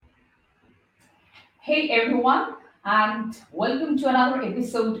Hey everyone, and welcome to another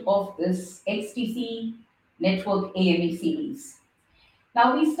episode of this XTC Network AMA series.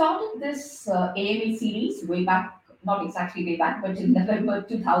 Now, we started this AMA series way back, not exactly way back, but in November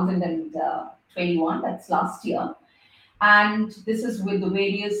 2021, that's last year. And this is with the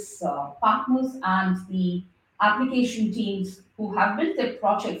various partners and the application teams who have built their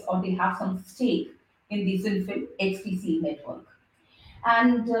projects or they have some stake in the Zinfin XTC network.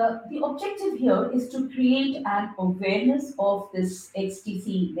 And the objective here is to create an awareness of this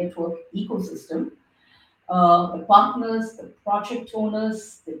XTC network ecosystem. The partners, the project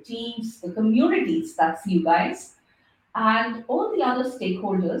owners, the teams, the communities, that's you guys, and all the other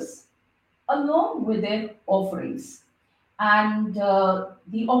stakeholders, along with their offerings. And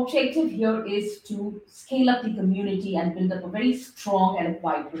the objective here is to scale up the community and build up a very strong and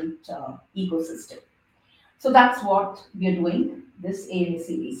vibrant ecosystem. So that's what we are doing this AMA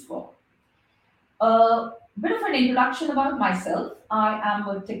series for. A bit of an introduction about myself. I am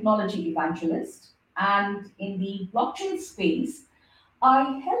a technology evangelist, and in the blockchain space,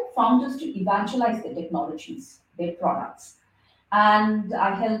 I help founders to evangelize their technologies, their products, and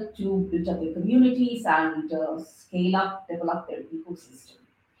I help to build up their communities and scale up, develop their ecosystem.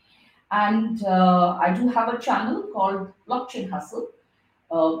 And I do have a channel called Blockchain Hustle.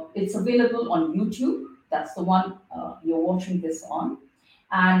 It's available on YouTube. That's the one you're watching this on.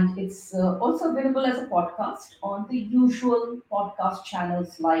 And it's also available as a podcast on the usual podcast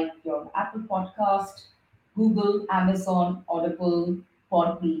channels like your Apple Podcast, Google, Amazon, Audible,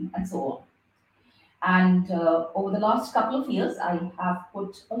 Podbean, and so on. And over the last couple of years, I have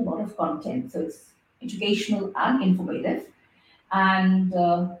put a lot of content. So it's educational and informative. And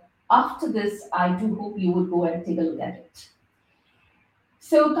after this, I do hope you would go and take a look at it.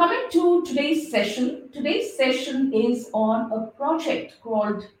 So, coming to today's session is on a project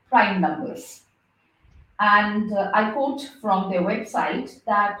called Prime Numbers. And I quote from their website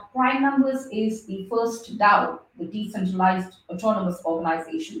that Prime Numbers is the first DAO, the decentralized autonomous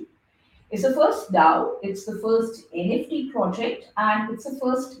organization. It's the first DAO, it's the first NFT project, and it's the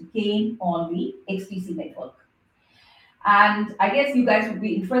first game on the XTC network. And I guess you guys would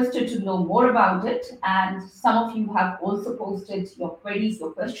be interested to know more about it. And some of you have also posted your queries,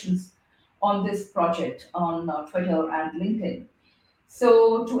 your questions on this project on Twitter and LinkedIn.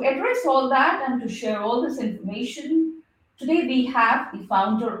 So, to address all that and to share all this information, today we have the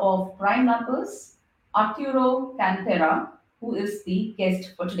founder of Prime Numbers, Arturo Cantera, who is the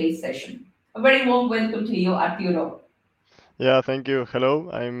guest for today's session. A very warm welcome to you, Arturo. Yeah, thank you.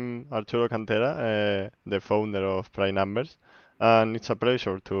 Hello, I'm Arturo Cantera, the founder of Prime Numbers, and it's a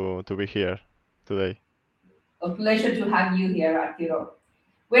pleasure to be here today. A pleasure to have you here, Arturo.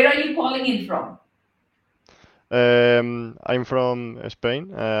 Where are you calling in from? I'm from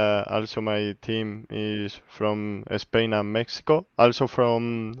Spain. Also, my team is from Spain and Mexico. Also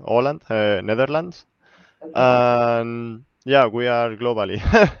from Holland, Netherlands, Okay. and yeah, we are globally.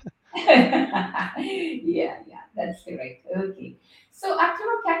 Yeah, that's correct. Okay. So,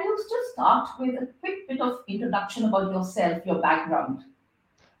 Arturo, can you just start with a quick bit of introduction about yourself, your background?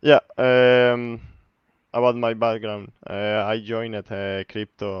 Yeah. About my background, I joined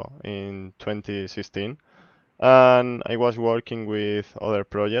crypto in 2016. And I was working with other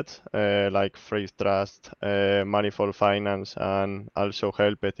projects like Phrase Trust, Manifold Finance, and also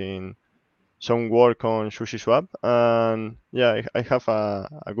helped in some work on SushiSwap. And yeah, I have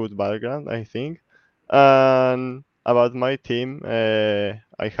a good background, I think. And about my team, I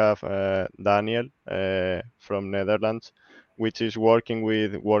have Daniel from Netherlands, which is working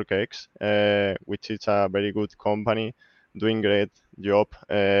with WorkX, which is a very good company doing great job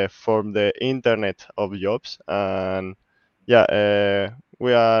for the internet of jobs. And yeah,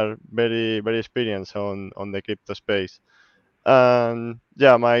 we are very experienced on the crypto space. And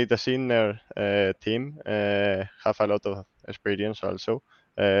yeah, my designer team have a lot of experience also.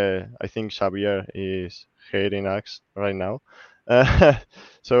 I think Xavier is hearing us right now. Uh,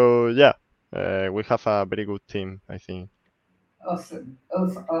 so yeah, we have a very good team, I think. Awesome,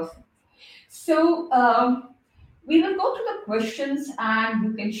 awesome, awesome. So, we will go to the questions and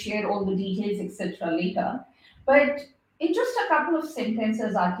you can share all the details, etc. later. But in just a couple of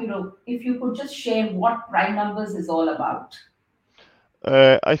sentences, Arturo, if you could just share what prime numbers is all about.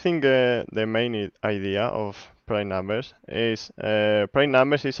 I think the main idea of Prime Numbers is Prime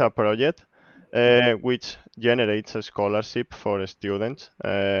Numbers is a project which generates a scholarship for students.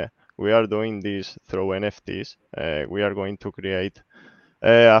 We are doing this through NFTs. We are going to create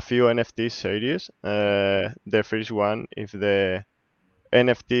a few NFT series. The first one is the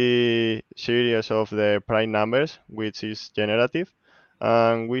NFT series of the prime numbers, which is generative.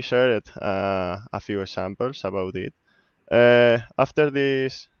 and we shared a few examples about it. After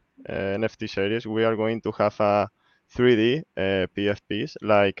this NFT series, we are going to have a 3D PFPs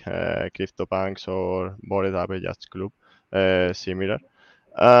like CryptoPunks or Bored Ape Yacht Club, similar.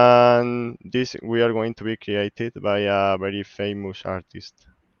 And this we are going to be created by a very famous artist.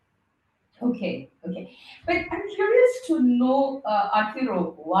 Okay, okay. But I'm curious to know,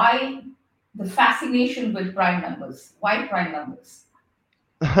 Arturo, why the fascination with prime numbers? Why prime numbers?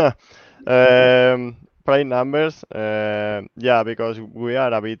 Prime numbers, yeah, because we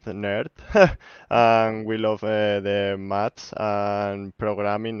are a bit nerd and we love the maths and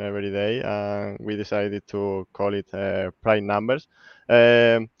programming every day, and we decided to call it prime numbers.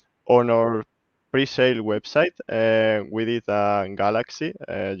 Um, on our pre-sale website, we did a galaxy.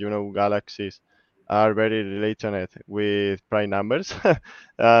 Galaxies are very related with prime numbers,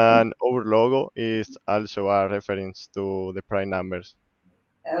 and our logo is also a reference to the prime numbers.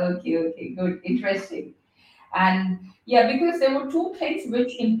 Okay, okay, good, interesting. And yeah, because there were two things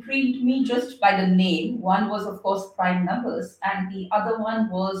which intrigued me just by the name. One was, of course, prime numbers, and the other one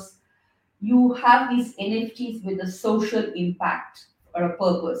was you have these NFTs with a social impact or a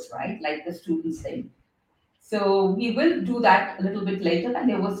purpose, right? Like the students thing. So we will do that a little bit later, and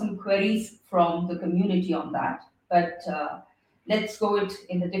there were some queries from the community on that. But let's go it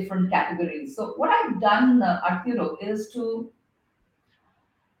in the different categories. So what I've done, Arturo, is to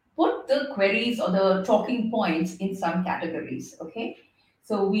put the queries or the talking points in some categories. Okay,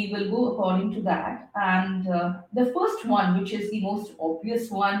 so we will go according to that. And the first one, which is the most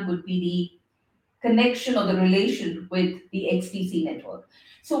obvious one, would be the connection or the relation with the XDC network.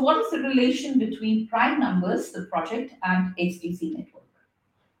 So, what is the relation between prime numbers, the project, and XDC network?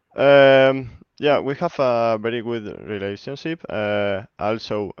 Yeah, we have a very good relationship.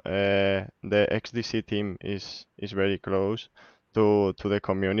 Also, the XDC team is very close to the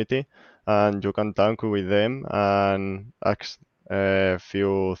community, and you can talk with them and ask a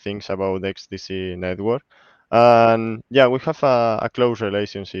few things about the XDC network. And yeah, we have a close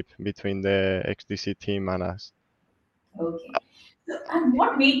relationship between the XDC team and us. Okay. So, and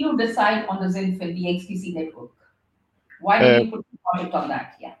what made you decide on the Zinfin, the XDC network? Why did Uh, you put the project on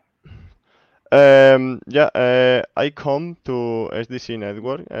that? Yeah. yeah, I come to SDC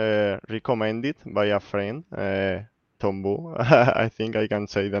Network recommended by a friend, Tombu. I think I can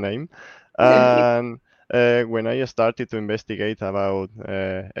say the name. Okay. And when I started to investigate about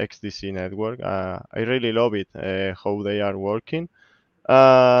XDC Network, I really love it, how they are working.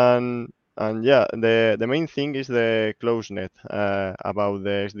 And yeah, the main thing is the close net about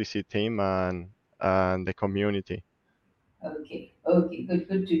the SDC team and the community. Okay. Okay. Good.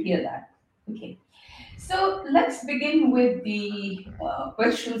 Good to hear that. Okay. So let's begin with the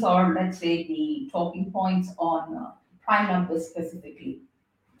questions, or let's say the talking points on prime numbers specifically.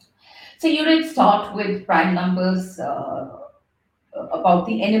 So you did start with prime numbers about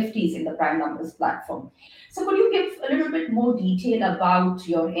the NFTs in the prime numbers platform. So could you give a little bit more detail about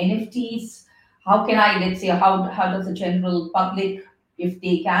your NFTs? How can I, let's say, how does the general public, if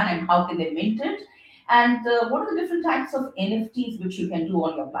they can, and how can they mint it? And what are the different types of NFTs which you can do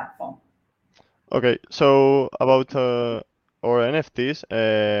on your platform? Okay, so about our NFTs,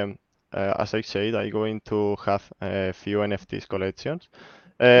 as I said, I'm going to have a few NFTs collections.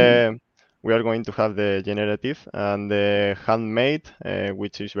 Mhm. Um we are going to have the generative and the handmade,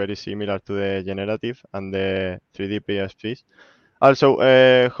 which is very similar to the generative and the 3D PSPs. Also,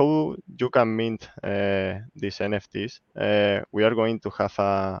 how you can mint these NFTs? We are going to have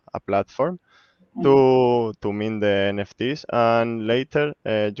a platform to mint the NFTs, and later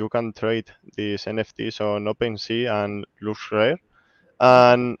you can trade these NFTs on OpenSea and LooksRare.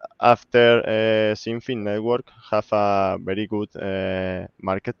 And after Synfin Network have a very good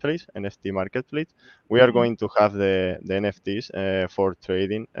marketplace, NFT marketplace, we are going to have the NFTs for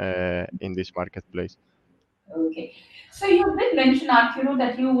trading in this marketplace. Okay. So you did mention, Arturo,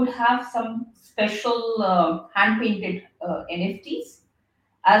 that you would have some special hand-painted NFTs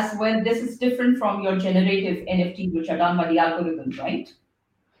as well. This is different from your generative NFTs, which are done by the algorithms, right?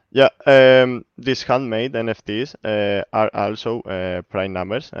 Yeah, these handmade NFTs are also prime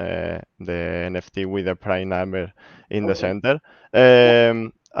numbers. The NFT with the prime number in the Okay. center,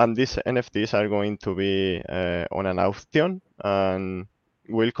 and these NFTs are going to be on an auction and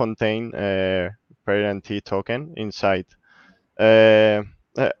will contain parent T token inside. Uh,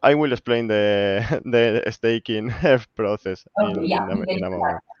 I will explain the the staking process Okay. Yeah, we'll get in to a that.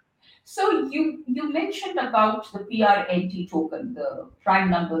 moment. So you mentioned about the PRNT token, the prime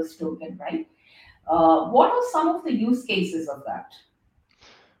numbers token, right? What are some of the use cases of that?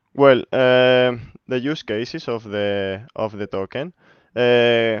 Well, the use cases of the token.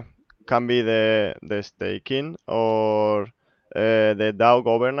 uh, can be the staking or the DAO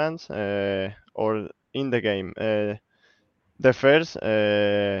governance or in the game. The first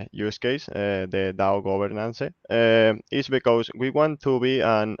use case, the DAO governance, is because we want to be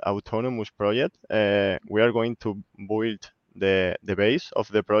an autonomous project. We are going to build the base of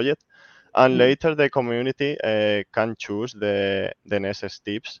the project, and Mm, later the community can choose the next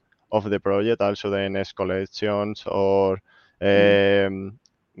steps of the project, also the next collections or mm,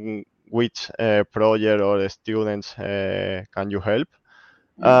 which project or students can you help.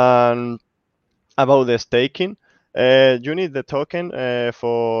 mm. And about the staking, you need the token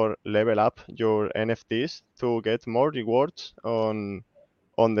for level up your NFTs to get more rewards on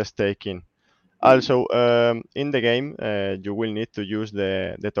the staking. Mm. Also, in the game, you will need to use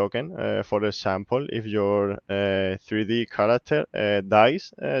the token. For example, if your 3D character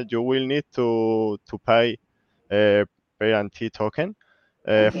dies, you will need to pay pay an T token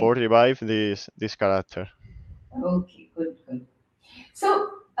Okay. for revive this character. Okay. Good. Good. So,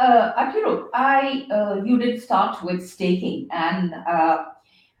 Akiro, I you did start with staking, and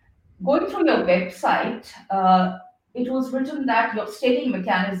going through your website, it was written that your staking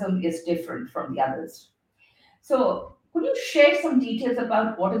mechanism is different from the others. So, could you share some details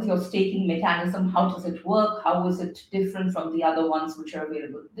about what is your staking mechanism? How does it work? How is it different from the other ones which are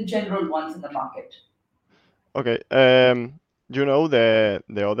available, the general ones in the market? Okay. You know the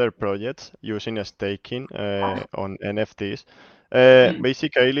other projects using a staking on NFTs. Mm,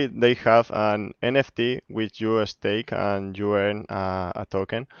 Basically, they have an NFT which you stake and you earn a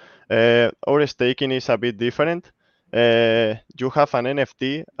token. Our staking is a bit different. You have an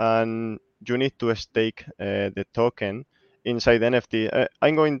NFT and you need to stake the token inside the NFT.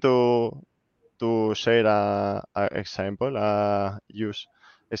 I'm going to share a example, use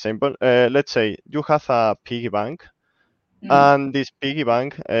example. Let's say you have a piggy bank, mm, and this piggy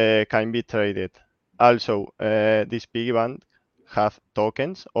bank can be traded. Also, this piggy bank have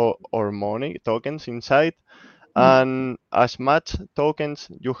tokens or money tokens inside, mm. and as much tokens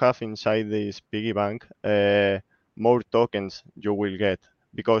you have inside this piggy bank, more tokens you will get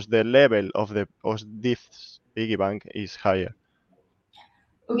because the level of this piggy bank is higher.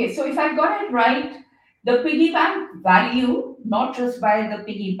 Okay, so if I got it right, the piggy bank value, not just by the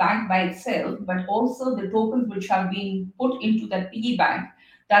piggy bank by itself, but also the tokens which have been put into that piggy bank,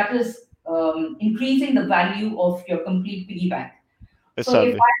 that is increasing the value of your complete piggy bank. So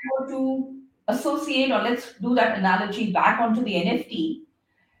if Exactly. I were to associate, or let's do that analogy back onto the NFT,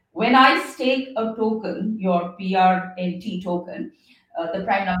 when I stake a token, your PRNT token, the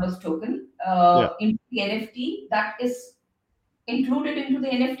prime numbers token, Yeah. into the NFT, that is included into the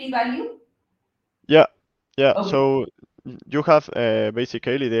NFT value. Yeah, yeah. Okay. So you have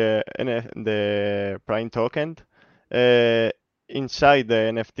basically the Prime token uh, inside the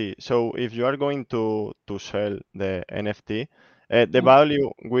NFT. So if you are going to sell the NFT, the Mm,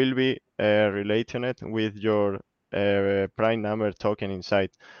 value will be related with your Prime number token inside.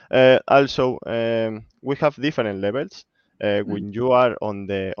 Also, we have different levels. mm, When you are on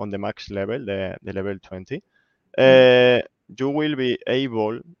the max level, the level 20, mm, uh, you will be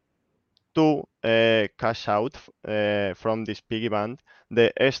able to cash out from this piggy bank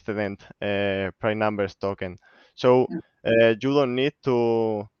the excellent prime numbers token. So mm. you don't need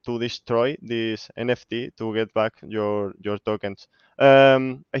to destroy this NFT to get back your tokens.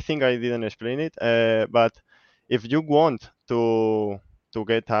 I think I didn't explain it, but if you want to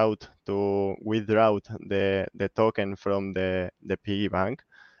get out to withdraw the token from the piggy bank,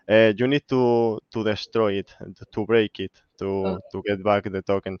 you need to destroy it, to break it, Okay. to get back the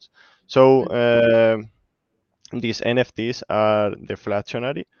tokens. So Mm, these NFTs are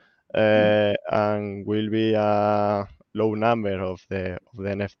deflationary mm, and will be a low number of the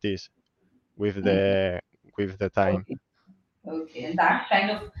NFTs mm. with the time. Okay. Okay. And that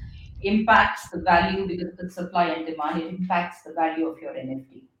kind of impacts the value because of the supply and demand. It impacts the value of your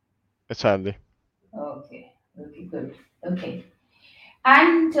NFT. Exactly. Okay. Okay. Good. Okay.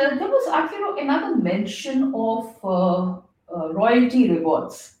 And there was actually another mention of royalty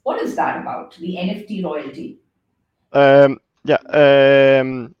rewards. What is that about? The NFT royalty. Yeah,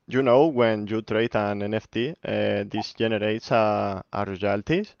 you know, when you trade an NFT, this generates a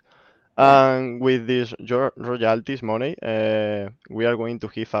royalties. Yeah. And with this royalties money, we are going to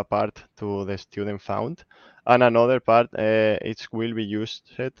give a part to the student fund, and another part it will be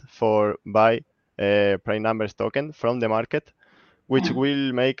used for buy prime numbers token from the market, which Mm,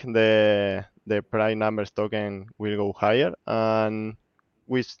 will make the prime numbers token will go higher. And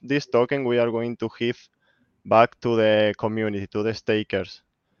with this token, we are going to give back to the community, to the stakers.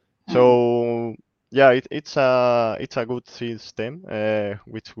 mm, So Yeah, it's a good system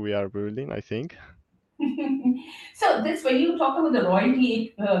which we are building, I think. So this, when you talk about the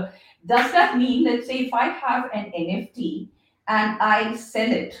royalty, does that mean, let's say, if I have an NFT and I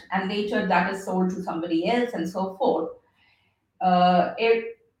sell it, and later that is sold to somebody else, and so forth, if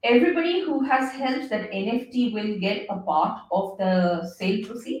everybody who has held that NFT will get a part of the sale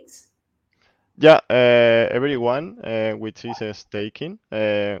proceeds? Yeah, everyone which is staking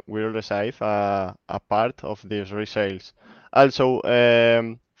will receive a part of these resales. Also,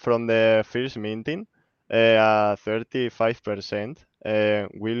 from the first minting, 35%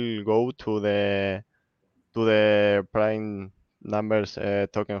 will go to the prime numbers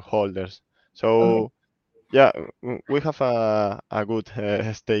token holders. Okay, So yeah, we have a good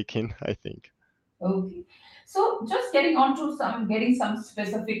staking, I think. okay. So just getting some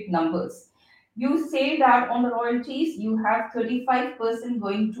specific numbers. You say that on the royalties, you have 35%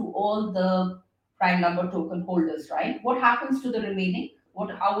 going to all the prime number token holders, right? What happens to the remaining?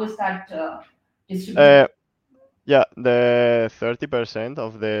 How is that Uh, distributed? Yeah, the 30%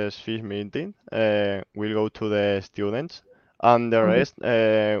 of the Swiss meeting will go to the students, and the Okay. rest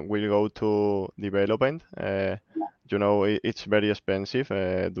will go to development. It's very expensive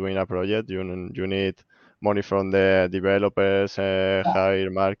doing a project. You need money from the developers, hire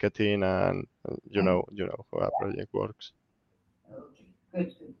marketing, and you know how a project works. Okay,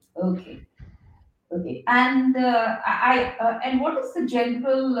 good, good. Okay, okay. And and what is the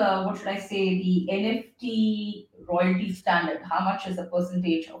general, what should I say, the NFT royalty standard? How much is the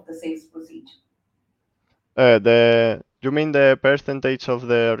percentage of the sales proceed? The You mean the percentage of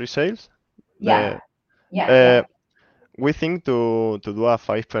the resales? Yeah, The yeah, uh, yeah. we think to do a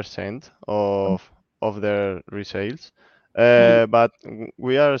 5% of their resales, Hmm. but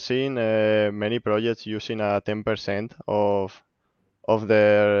we are seeing many projects using a 10% of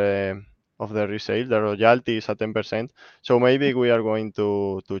their of the resale. The royalty is at 10%, so maybe we are going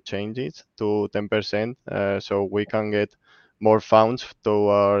to change it to 10%, so we can get more funds to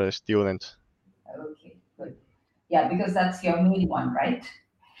our students. Okay, good. Yeah, because that's your main one, right?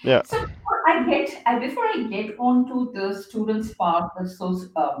 Yeah. So before I get on to the students part, the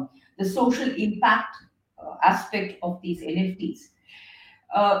social impact aspect of these NFTs.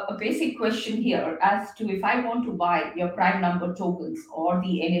 A basic question here as to if I want to buy your prime number tokens or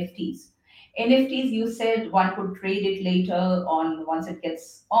the NFTs. NFTs, you said one could trade it later on once it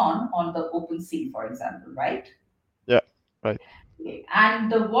gets on the open sea, for example, right? Yeah, right. Okay.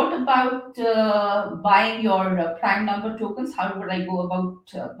 And what about buying your prime number tokens? How would I go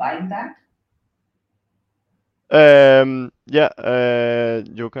about buying that? Yeah,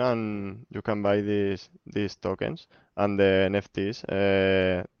 you can buy these tokens and the NFTs.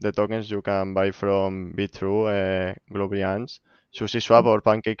 The tokens you can buy from Bitrue, Globiance, SushiSwap or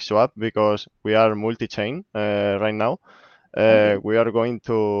PancakeSwap because we are multi-chain right now. Okay. We are going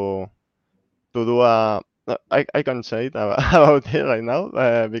to do a I can say it about it right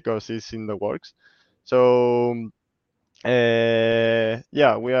now because it's in the works. So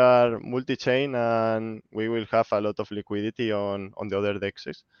yeah, we are multi-chain and we will have a lot of liquidity on the other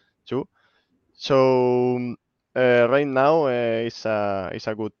dexes too. So right now it's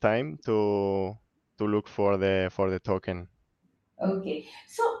a good time to look for the token. Okay.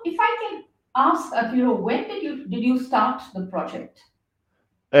 So if I can ask, when did you start the project?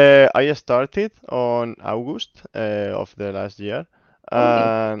 I started on August of the last year,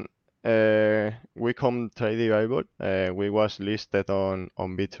 Okay. and we come tradable. We was listed on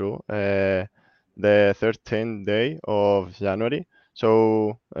Bitrue the 13th day of January.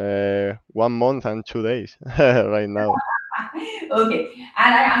 So 1 month and 2 days right now. Okay.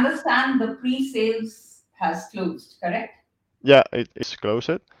 And I understand the pre-sales has closed, correct? Yeah, it's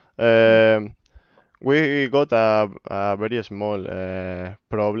closed. Um, We got a very small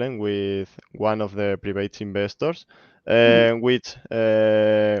problem with one of the private investors, Mhm. which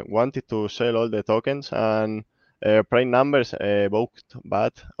wanted to sell all the tokens and prime numbers bought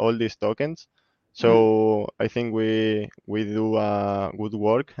bad all these tokens. Mhm. So I think we do good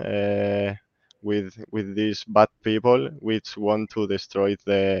work with these bad people which want to destroy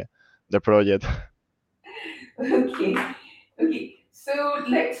the project. Okay. Okay. So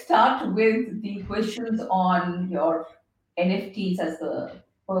let's start with the questions on your NFTs as the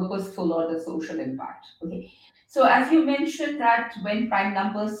purposeful or the social impact. Okay. So as you mentioned that when Prime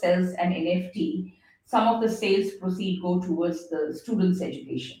Number sells an NFT, some of the sales proceed go towards the students'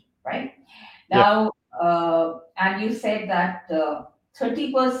 education, right? Yeah. Now, and you said that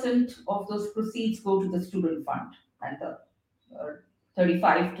 30% of those proceeds go to the student fund and the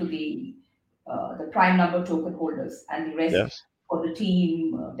 35 to the prime number token holders and the rest Yes. for the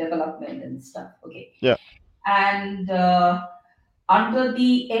team development and stuff. Okay. Yeah. And under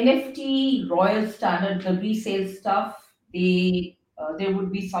the NFT Royal Standard, the resale stuff, there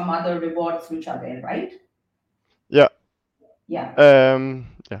would be some other rewards which are there, right? Yeah. Yeah,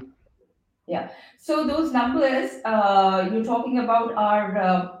 Yeah. yeah. So those numbers you're talking about are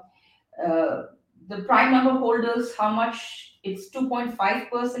uh, the prime number holders. How much? It's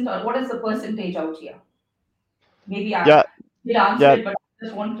 2.5%, or what is the percentage out here? Maybe I Yeah. did answer Yeah. it, but I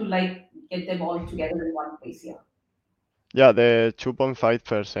just want to like get them all together in one place here. Yeah. The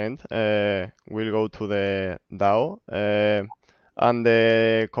 2.5% will go to the DAO, and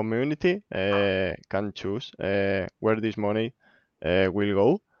the community can choose where this money will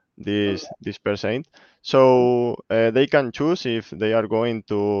go, Okay. this percent. So they can choose if they are going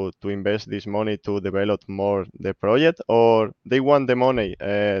to invest this money to develop more the project, or they want the money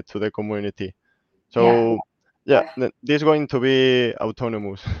to the community. Yeah, So yeah, yeah. this is going to be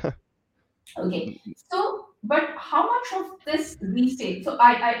autonomous. Okay. So, but how much of this resale? So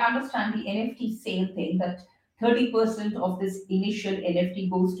I understand the NFT sale thing, that 30% of this initial NFT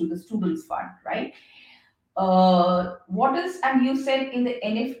goes to the students fund, right? What is, and you said in the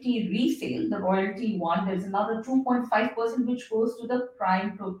NFT resale, the royalty one, there's another 2.5% which goes to the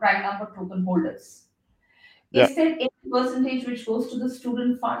prime number token holders. Yeah. Is there any percentage which goes to the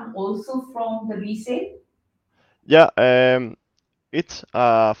student fund also from the resale? Yeah. It's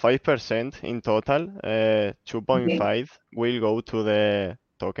 5% in total. Okay. 2.5 will go to the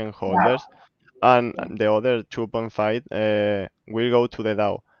token Yeah. holders, and the other 2.5 will go to the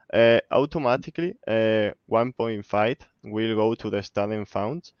DAO. Automatically, 1.5 will go to the student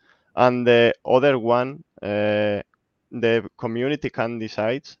funds, and the other one, the community can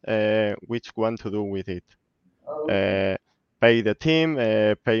decide which one to do with it. Okay. uh, Pay the team,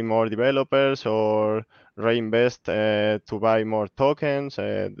 pay more developers, or reinvest to buy more tokens.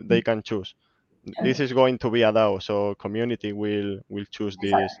 They can choose. This Okay. is going to be a DAO, so community will choose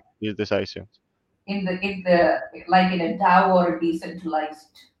these decisions. In the like in a DAO or a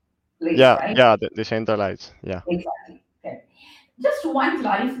decentralized place, Yeah, right? yeah, the decentralized. Yeah, Exactly. Okay. Just one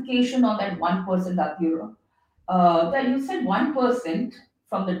clarification on that 1%, Akira. That you said 1%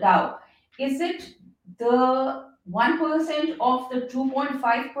 from the DAO. Is it the 1% of the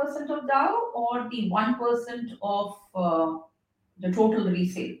 2.5% of DAO, or the 1% of the total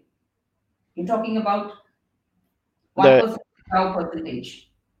resale? You're talking about the 1% DAO percentage.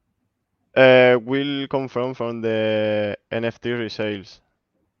 will come from the NFT resales.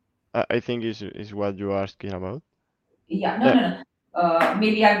 I think is what you're asking about. Yeah, no, Uh, no, no.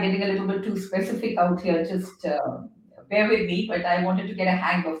 Maybe I'm getting a little bit too specific out here. Just bear with me, but I wanted to get a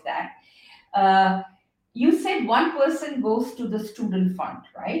hang of that. Uh, you said 1% goes to the student fund,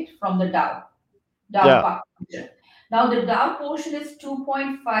 right? From the DAO, yeah, portion. Now, the DAO portion is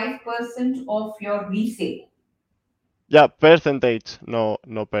 2.5% of your resale. yeah, percentage. No,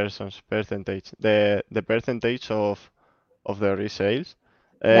 no persons. Percentage. The percentage of the resales.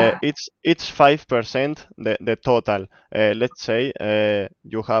 Yeah, It's 5% the total. Let's say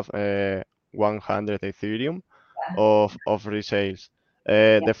you have 100 Ethereum yeah, of resales.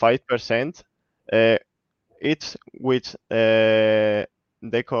 yeah. The 5%, uh, it's which the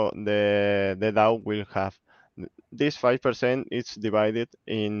DAO will have. This 5% is divided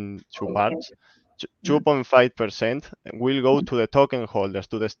in two Okay. parts. Mhm. 2.5% will go to the token holders,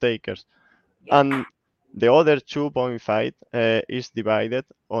 to the stakers, Yeah. and the other 2.5 is divided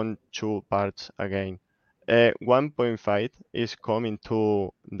on two parts again. 1.5 is coming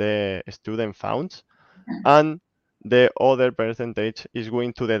to the student funds, and the other percentage is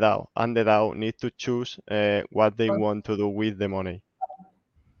going to the DAO, and the DAO need to choose what they Okay. want to do with the money.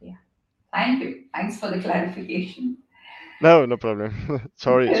 Yeah. Thank you. Thanks for the clarification. No, no problem.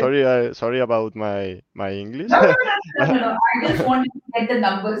 Sorry about my English. No, no, no, no, no, no, no. I just wanted to get the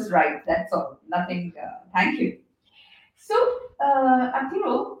numbers right. That's all. Nothing. Thank you. So,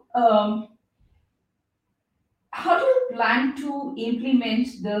 Akiro, how do you plan to implement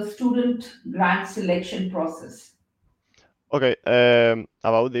the student grant selection process? Okay,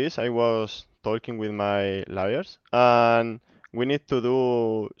 about this, I was talking with my lawyers, and we need to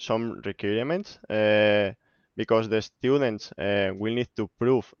do some requirements because the students will need to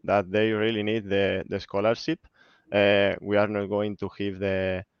prove that they really need the scholarship. We are not going to give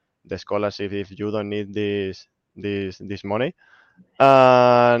the scholarship if you don't need this money,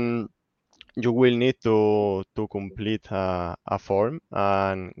 and you will need to complete a form,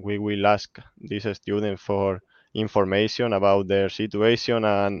 and we will ask this student for information about their situation,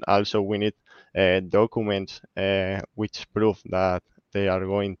 and also we need documents which prove that they are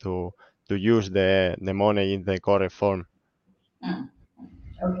going to use the money in the correct form. Mm.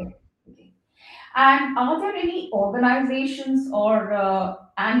 Okay. Okay. And are there any organizations or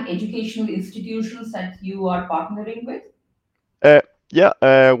and educational institutions that you are partnering with? Uh,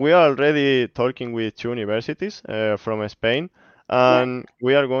 yeah, we are already talking with two universities from Spain, Yeah. and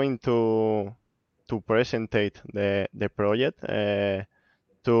we are going to presentate the project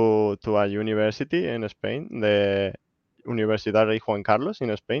to a university in Spain, the Universidad Rey Juan Carlos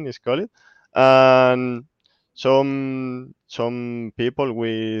in Spain is called, and some people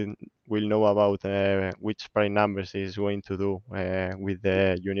will know about which prime numbers is going to do with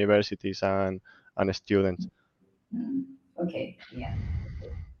the universities and students. Mm. Okay. Yeah.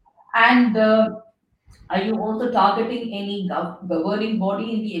 And are you also targeting any governing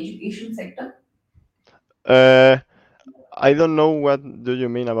body in the education sector? Uh, I don't know what do you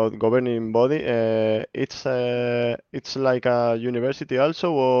mean about governing body. It's like a university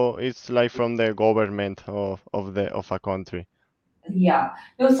also, or it's like from the government of a country. Yeah.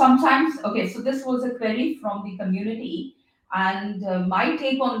 No, sometimes, okay, so this was a query from the community. And my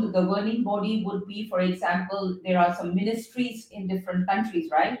take on the governing body would be, for example, there are some ministries in different countries,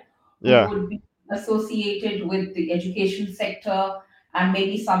 right, who Yeah. would be associated with the education sector and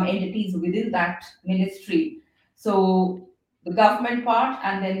maybe some entities within that ministry. So the government part,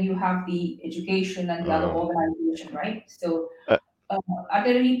 and then you have the education and the other Uh, organization, right? So uh, uh, are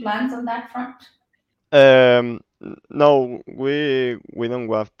there any plans on that front? no, we don't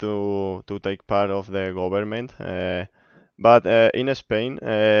have to take part of the government, but in Spain,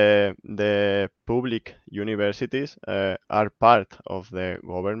 the public universities are part of the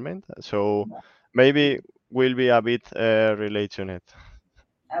government, so maybe will be a bit related.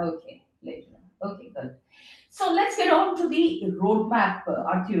 Okay, later. Okay, good. So let's get on to the roadmap,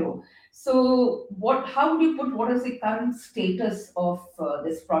 Arturo. So, how would you put what is the current status of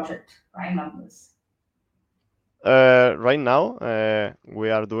this project, Prime Numbers? Right now, we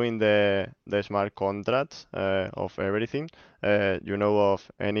are doing the smart contracts of everything.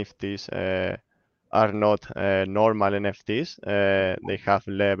 Of NFTs are not normal NFTs. They have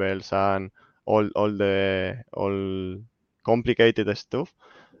levels and all complicated stuff.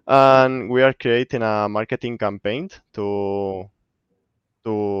 And we are creating a marketing campaign to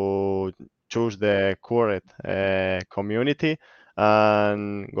choose the correct community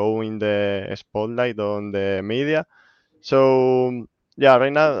and go in the spotlight on the media. So yeah,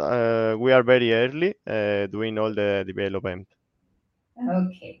 right now we are very early doing all the development.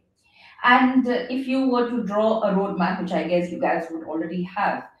 Okay. And if you were to draw a roadmap, which I guess you guys would already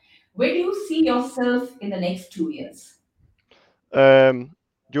have, where do you see yourself in the next 2 years? Um,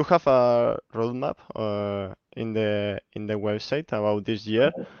 you have a roadmap in the website about this year,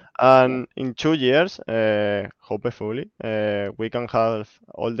 Okay. Yeah. and in 2 years, hopefully, we can have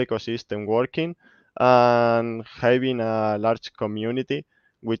all the ecosystem working and having a large community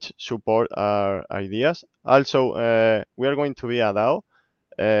which support our ideas. Also, we are going to be a DAO,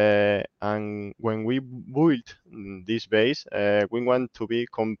 and when we build this base, we want to be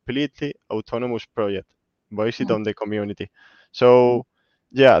completely autonomous project based Mm, on the community. So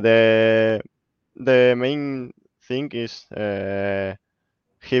yeah, the main thing is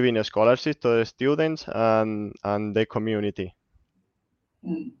giving a scholarship to the students and the community.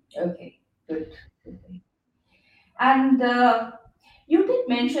 okay, good. Good. And you did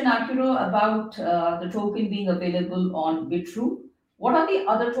mention, Arturo, about the token being available on Bitrue. What are the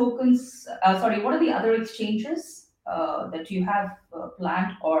other tokens? What are the other exchanges that you have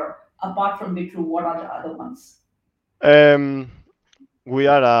planned, or apart from Bitrue, what are the other ones? Um, we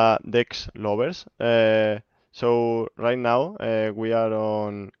are Dex lovers. So right now we are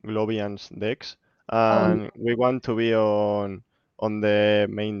on Globian's Dex, Oh, and we want to be on the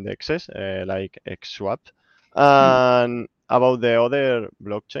main dexes like XSwap. hmm, And about the other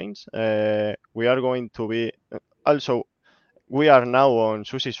blockchains, we are going to be also we are now on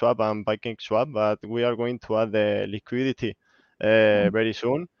SushiSwap and PancakeSwap, but we are going to add the liquidity hmm, very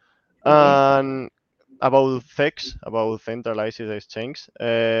soon. okay. And about CEX, about centralized exchange,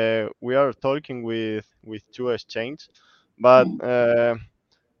 we are talking with two exchanges, but Hmm,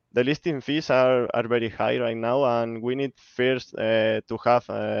 the listing fees are very high right now, and we need first to have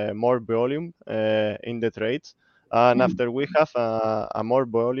more volume in the trades. And hmm, after we have a more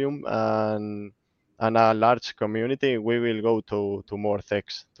volume and a large community, we will go to more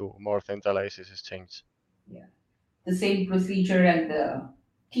CEX, to more centralized exchange. yeah. The same procedure and the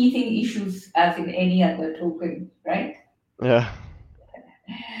teething issues as in any other token, right? Yeah.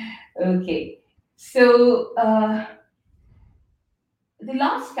 Okay. So, the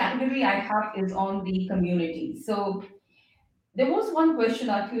last category I have is on the community. So, There was one question,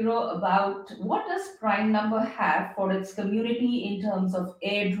 Arturo, about what does Prime Number have for its community in terms of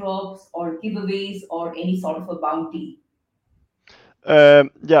airdrops or giveaways or any sort of a bounty?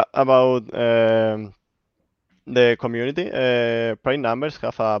 Yeah, about the community, prime numbers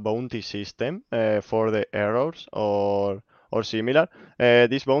have a bounty system for the errors or similar.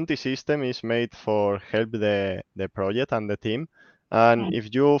 This bounty system is made for help the project and the team. And Hmm.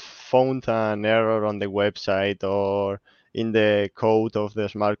 if you found an error on the website or in the code of the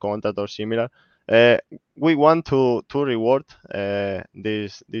smart contract or similar, uh, we want to reward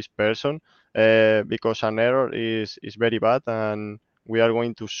this person because an error is very bad and we are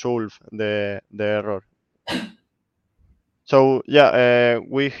going to solve the error. So yeah,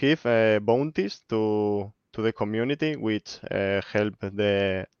 we give bounties to the community, which help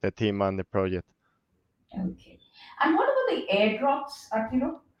the team and the project. Okay. And what about the airdrops,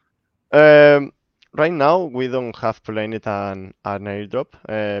 Arturo? Um, right now, we don't have planned an airdrop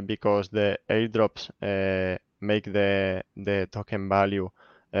because the airdrops make the token value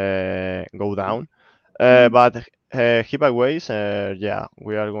go down. But giveaways, yeah,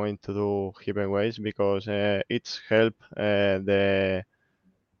 we are going to do giveaways because it's help the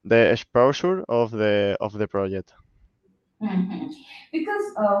exposure of the project. Mhm.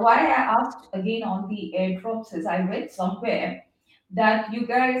 Because why I asked again on the airdrops is I read somewhere that you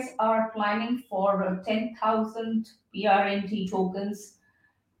guys are planning for 10,000 PRNT tokens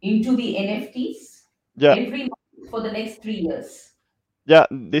into the NFTs Yeah, every month for the next 3 years. yeah.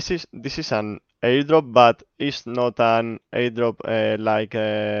 This is an airdrop, but it's not an airdrop like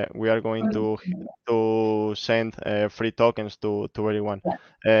we are going to send free tokens to everyone. Yeah.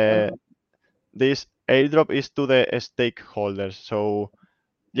 Uh, Okay. this airdrop is to the stakeholders. So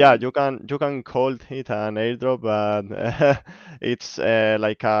yeah, Okay. you can call it an airdrop, but it's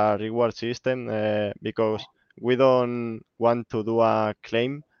like a reward system because we don't want to do a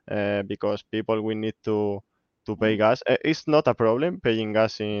claim because people will need to pay gas. It's not a problem paying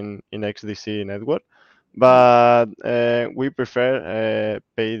gas in XDC network, but we prefer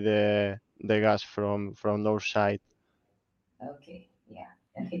pay the gas from our side. Okay. Yeah.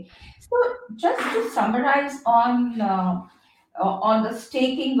 Okay. So just to summarize on the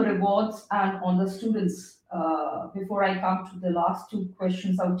staking rewards and on the students, before I come to the last two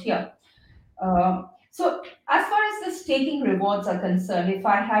questions out here. So as far as the staking rewards are concerned, if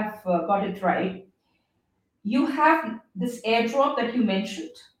I have got it right, you have this airdrop that you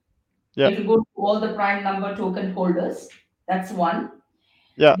mentioned. Yeah, It will go to all the prime number token holders. That's one.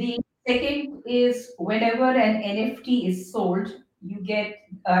 yeah, The second is whenever an NFT is sold, you get,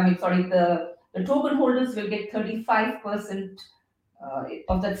 I mean, sorry, the token holders will get 35%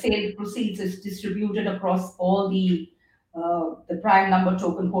 of that sale proceeds is distributed across all the prime number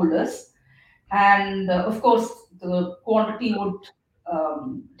token holders. And of course, the quantity would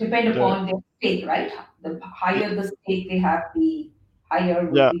depend yeah, upon their stake, right? The higher the stake they have, the higher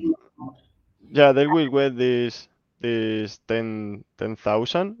would yeah. be the amount. Yeah, they will get this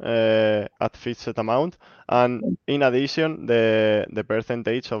 10,000 at fixed amount, and in addition, the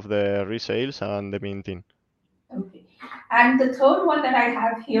percentage of the resales and the minting. Okay. And the third one that I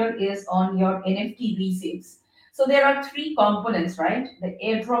have here is on your NFT resales. So there are three components, right? The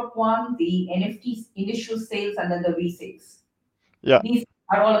airdrop one, the NFT initial sales, and then the resales. Yeah, These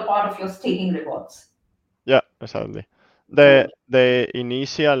are all a part of your staking rewards. yeah, exactly. The Good. the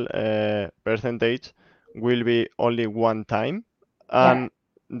initial percentage will be only one time, Yeah. and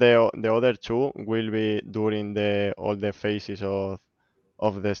the other two will be during the all the phases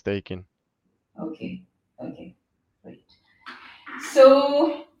of the staking. Okay. Okay. Great.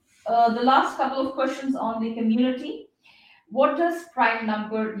 So the last couple of questions on the community. What does prime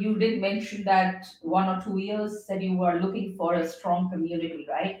number? You did mention that 1 or 2 years that you are looking for a strong community,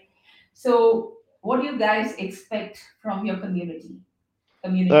 right? So, what do you guys expect from your community The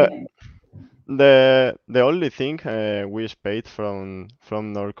members? the only thing we expect from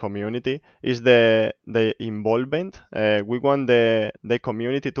our community is the involvement. We want the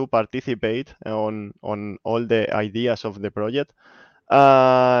community to participate on all the ideas of the project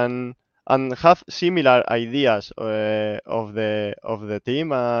and have similar ideas of the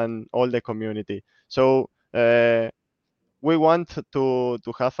team and all the community. So we want to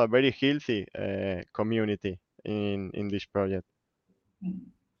have a very healthy community in this project. Hmm.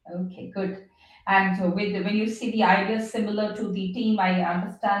 Okay, good. And when you see the ideas similar to the team, I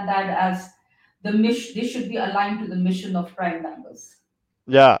understand that as the mission, they should be aligned to the mission of prime numbers.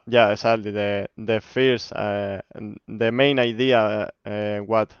 Yeah, yeah, exactly. The first, the main idea,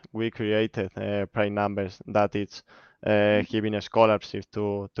 what we created, prime numbers, that it's giving a scholarship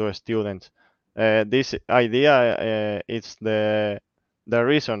to students. this idea is the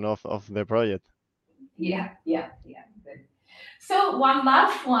reason of the project. Yeah. Good. So one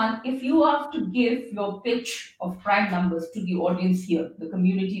last one, if you have to give your pitch of prime numbers to the audience here, the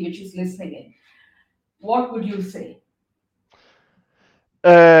community which is listening in, what would you say?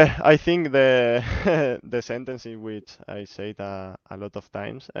 I think the the sentence in which I say it a lot of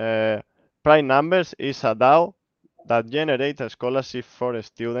times. Prime Numbers is a DAO that generates a scholarship for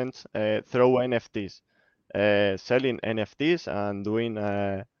students through NFTs, selling NFTs and doing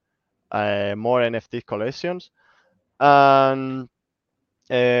more NFT collections. And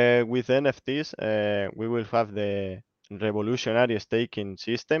with NFTs, we will have the revolutionary staking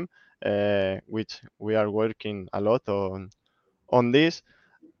system, which we are working a lot on this.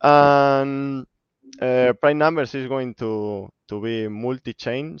 And Prime Numbers is going to be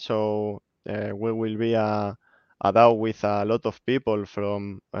multi-chain, so we will be a DAO with a lot of people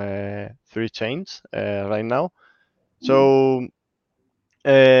from 3 chains right now. So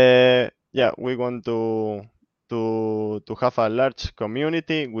yeah, we want to have a large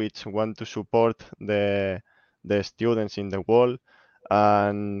community which want to support the students in the world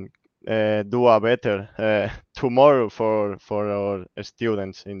and do a better tomorrow for our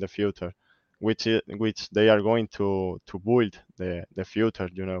students in the future, which they are going to build the future,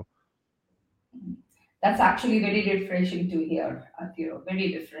 you know. That's actually very refreshing to hear, Arturo.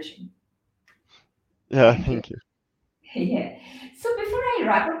 Very refreshing. Yeah, Thank you. thank you. Yeah. So before I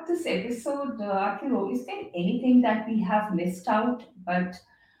wrap up this episode, Arturo, is there anything that we have missed out, but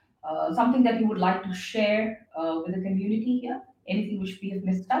something that you would like to share with the community here? Anything which we have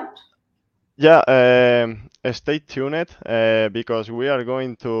missed out? Yeah, stay tuned because we are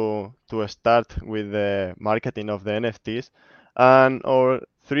going to start with the marketing of the NFTs, and our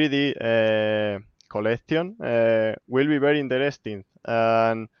 3D collection will be very interesting.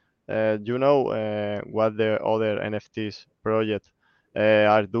 And what the other NFTs project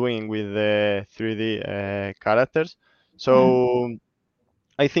are doing with the 3D characters. Hmm. So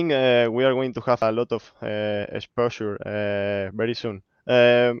I think we are going to have a lot of exposure very soon.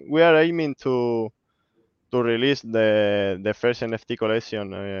 We are aiming to release the first NFT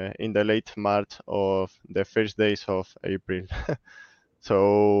collection in the late March of the first days of April.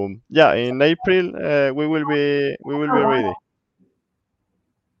 So yeah, in April we will be ready.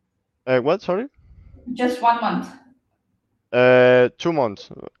 What? Sorry? Just 1 month. 2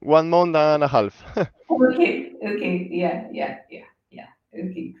 months, 1 month and a half. Okay. Yeah.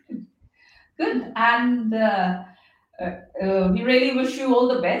 Okay. Good. And we really wish you all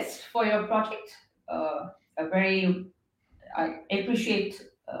the best for your project. A very, I appreciate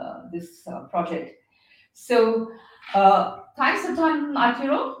this project. So, thanks a ton,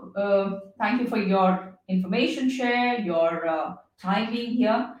 Arturo. Thank you for your information share, your time being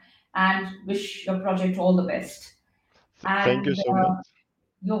here, and wish your project all the best. Thank you And so much.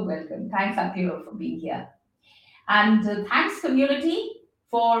 you're welcome. Thanks, Arturo, for being here. And thanks, community,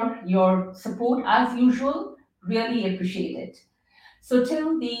 for your support as usual. Really appreciate it. So,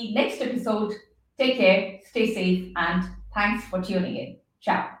 till the next episode, take care, stay safe, and thanks for tuning in.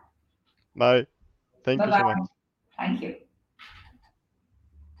 Ciao. Bye. Thank Bye you so much. bye. Thank you.